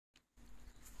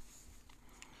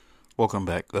Welcome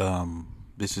back.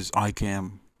 This is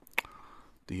ICAM,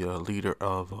 the leader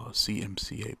of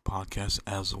CMCA podcast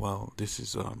as well. This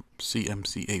is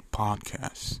CMCA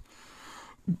podcast,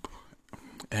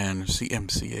 and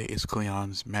CMCA is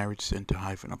Cleon's Marriage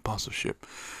Center-apostleship.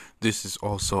 This is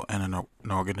also an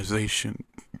organization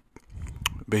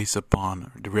based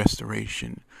upon the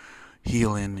restoration,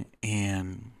 healing,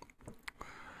 and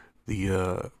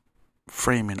the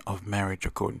framing of marriage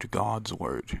according to God's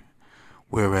word.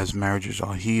 Whereas marriages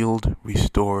are healed,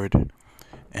 restored,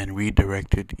 and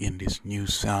redirected in this new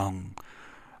sound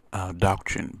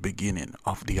doctrine beginning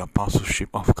of the apostleship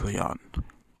of Cleon.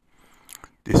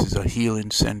 This is a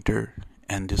healing center,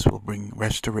 and this will bring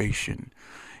restoration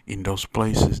in those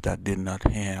places that did not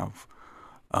have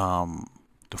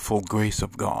the full grace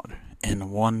of God, and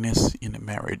oneness in a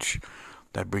marriage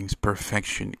that brings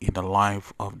perfection in the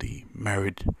life of the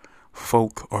married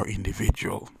folk or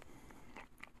individual.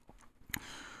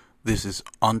 This is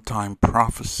on-time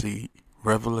prophecy,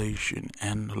 revelation,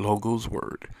 and the Logos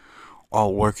word,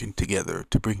 all working together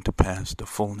to bring to pass the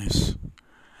fullness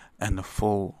and the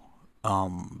full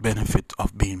benefit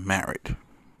of being married.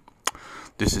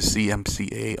 This is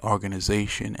CMCA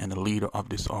organization, and the leader of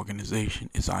this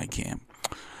organization is ICAM.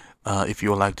 If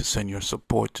you would like to send your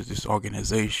support to this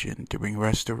organization to bring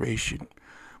restoration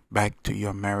back to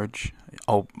your marriage.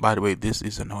 Oh, by the way, this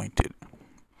is anointed.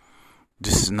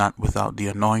 This is not without the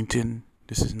anointing.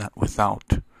 This is not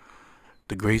without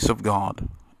the grace of God.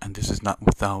 And this is not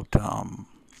without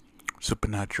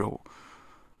supernatural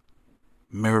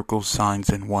miracles, signs,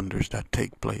 and wonders that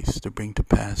take place to bring to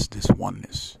pass this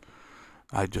oneness.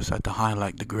 I just had to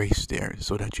highlight the grace there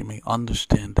so that you may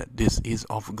understand that this is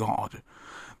of God.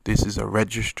 This is a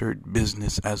registered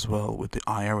business as well with the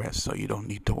IRS, so you don't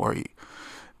need to worry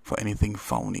for anything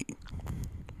phony.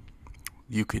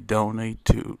 You could donate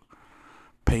to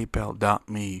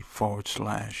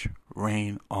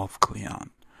paypal.me/Reign of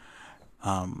Cleon.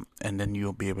 And then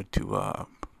you'll be able to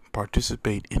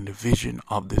participate in the vision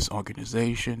of this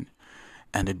organization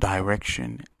and the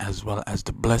direction as well as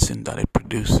the blessing that it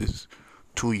produces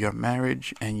to your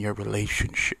marriage and your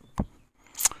relationship.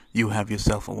 You have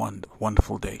yourself a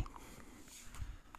wonderful day.